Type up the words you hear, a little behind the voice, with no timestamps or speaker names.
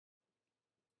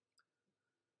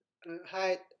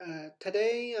Hi,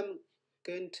 today I'm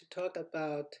going to talk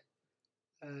about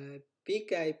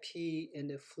BIGIP and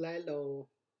the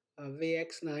Flannel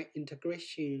VXLAN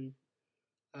integration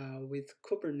with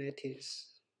Kubernetes.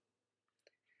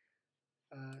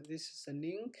 This is a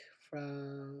link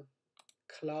from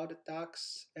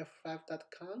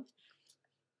clouddocsf5.com.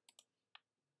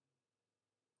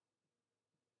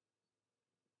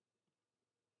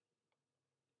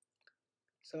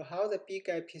 So how the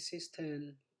BIGIP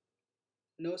system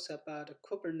knows about the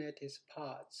Kubernetes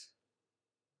pods.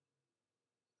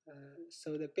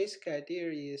 So the basic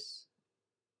idea is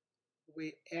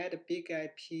we add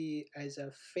BIGIP as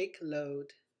a fake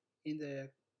load in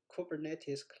the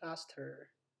Kubernetes cluster.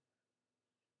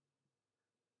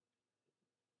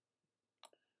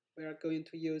 We are going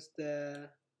to use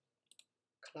the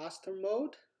cluster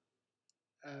mode,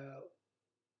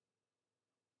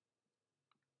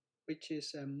 which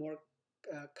is a more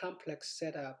complex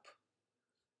setup.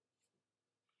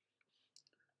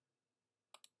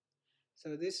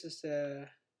 So this is a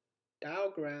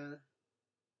diagram.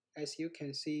 As you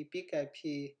can see,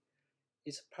 BIGIP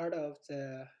is part of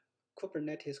the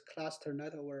Kubernetes cluster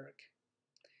network.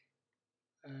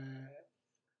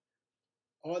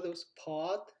 All those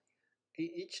pods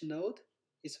in each node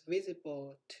is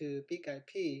visible to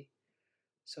BIGIP.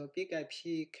 So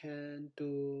BIGIP can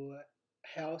do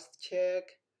health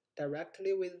check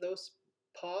directly with those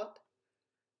pods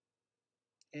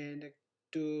and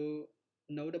do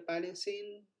node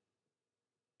balancing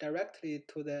directly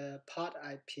to the pod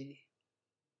IP.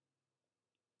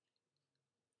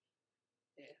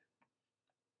 Yeah.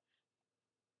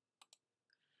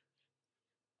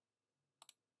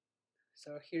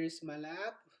 So here's my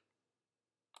lab,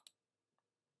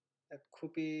 a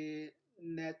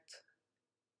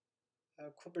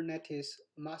Kubernetes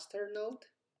master node,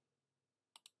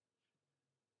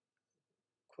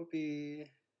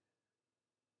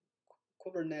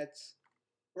 Kubernetes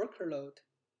worker load,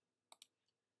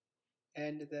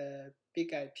 and the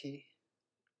BIGIP.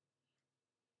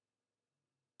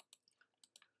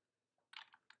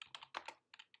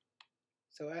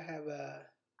 So I have a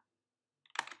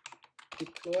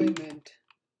deployment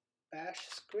bash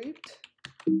script.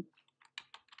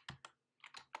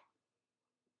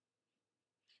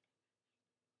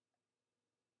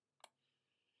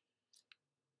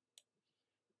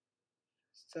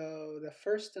 So the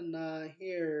first line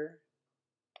here,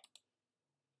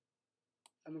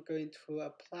 I'm going to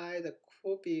apply the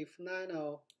BIGIP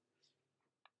Flannel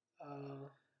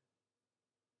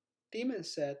daemon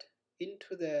set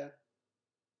into the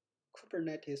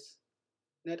Kubernetes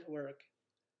network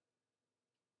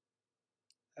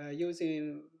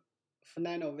using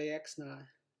Flannel VXLAN.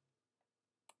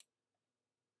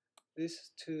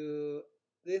 This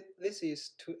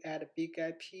is to add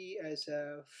BIGIP as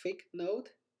a fake node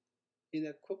in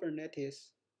the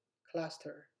Kubernetes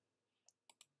cluster.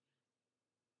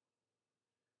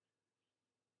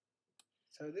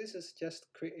 So this is just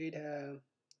create a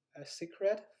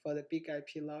secret for the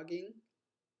BIGIP login,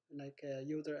 like a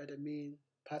user admin,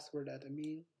 password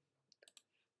admin.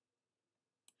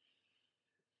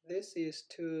 This is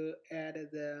to add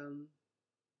the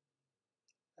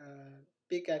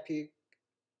BIGIP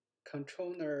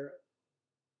controller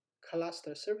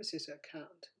cluster services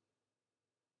account.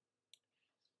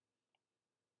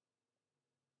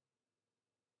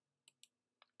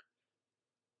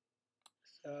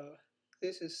 So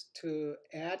this is to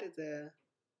add the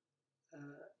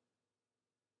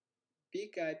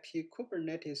BIGIP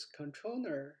Kubernetes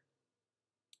controller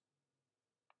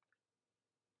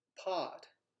pod.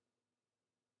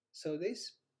 So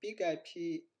this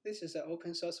BIGIP, this is an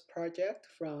open source project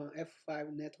from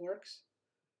F5 Networks.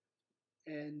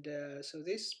 And so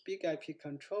this BIGIP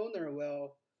controller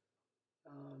will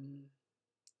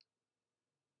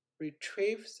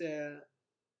retrieve the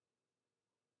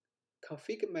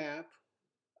config map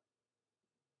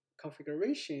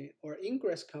configuration or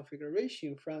ingress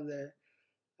configuration from the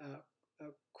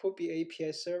Kubernetes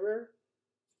API server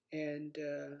and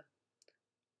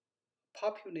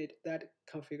populate that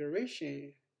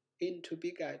configuration into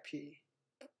BIGIP.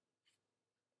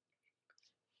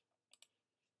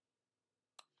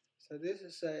 So this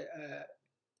is a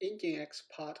Nginx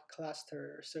pod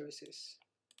cluster services.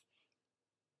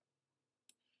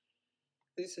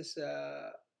 This is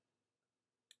a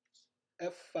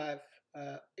F5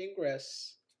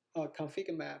 ingress or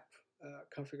config map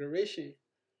configuration.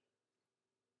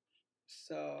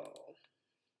 So,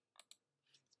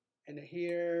 and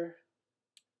here,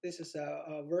 this is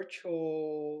a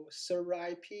virtual server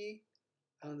IP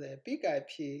on the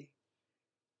BIGIP.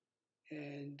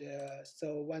 And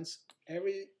so once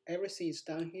everything is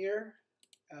done here,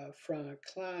 from a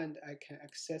client, I can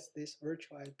access this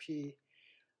virtual IP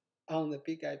on the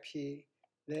BIGIP.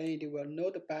 Then it will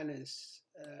load the balance.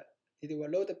 It will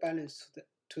load the balance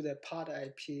to the pod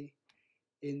IP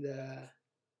in the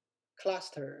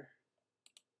cluster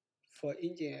for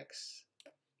Nginx.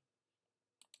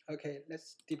 Okay,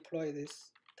 let's deploy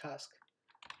this task.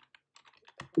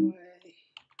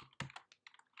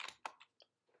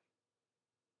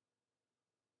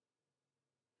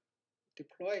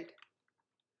 Deployed.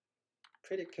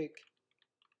 Pretty quick.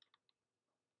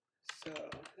 So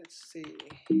let's see.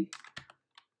 Do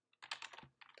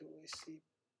we see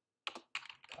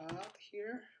pod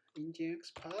here?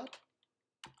 Nginx pod.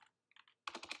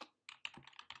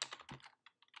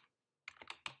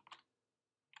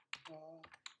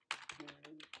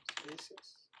 Spaces.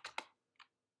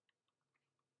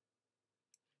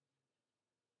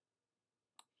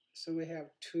 So we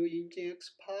have 2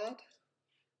 Nginx pod.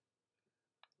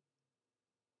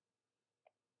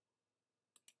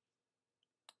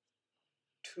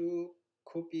 2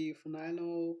 could be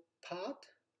Flannel pod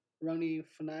running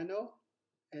Flannel,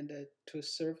 and to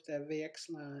serve the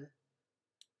VXLAN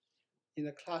in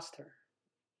the cluster.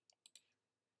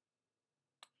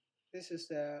 This is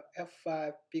the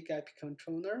F5 BIGIP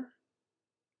controller.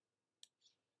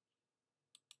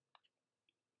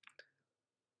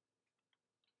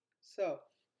 So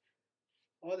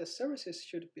all the services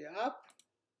should be up.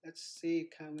 Let's see,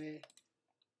 can we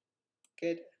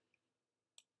get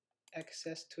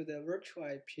access to the virtual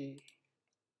IP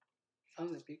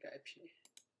on the BIGIP?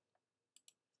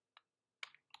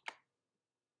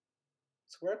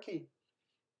 It's working.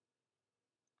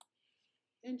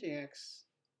 Nginx.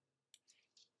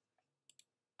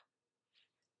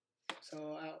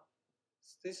 So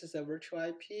this is a virtual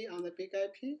IP on the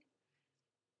BIGIP.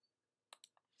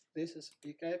 This is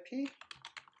BIGIP.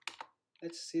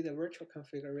 Let's see the virtual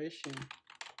configuration.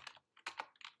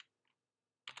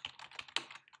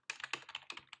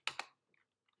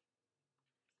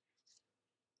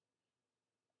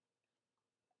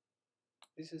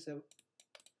 This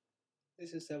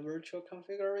is a virtual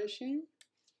configuration.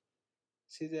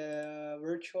 See the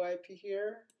virtual IP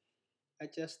here. I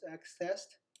just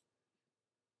accessed.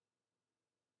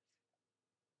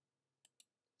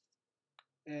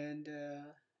 And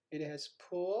it has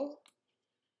pool,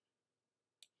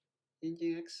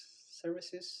 Nginx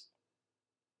services.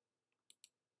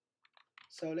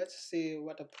 So let's see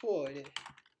what the pool is,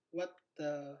 what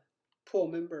the pool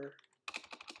member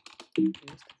is.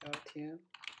 LTM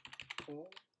pool.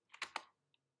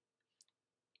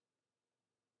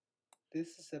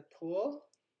 This is a pool.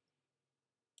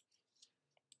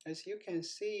 As you can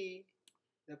see,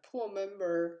 the pool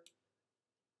member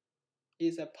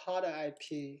is a pod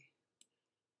IP.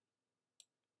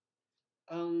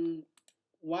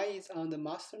 One is on the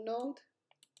master node,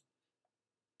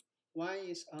 one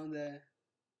is on the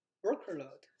worker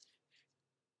node.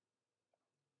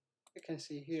 You can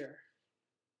see here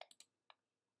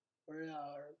where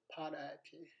our pod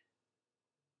IP.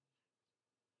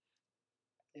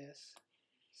 Yes,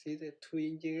 see the 2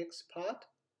 Nginx pod.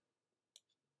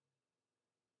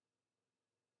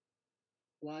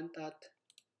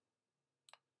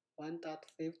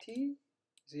 1.1.50,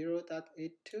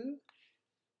 0.82,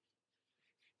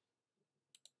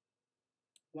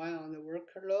 one on the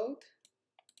worker node,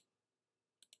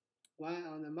 one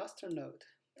on the master node.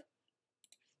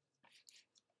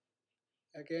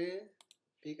 Again,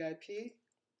 BIGIP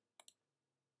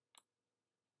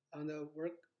on the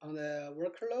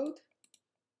worker node,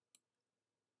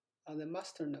 on the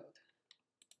master node.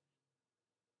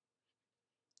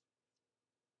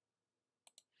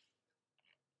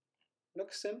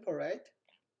 Looks simple, right?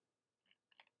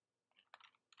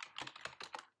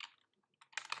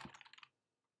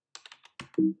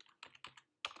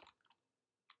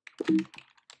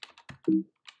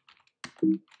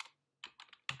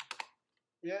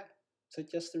 Yeah, so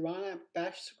just run a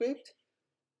bash script,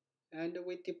 and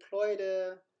we deployed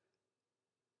a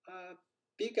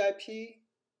BIGIP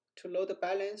to load the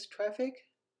balance traffic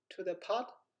to the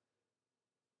pod.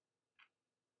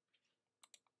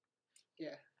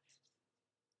 Yeah.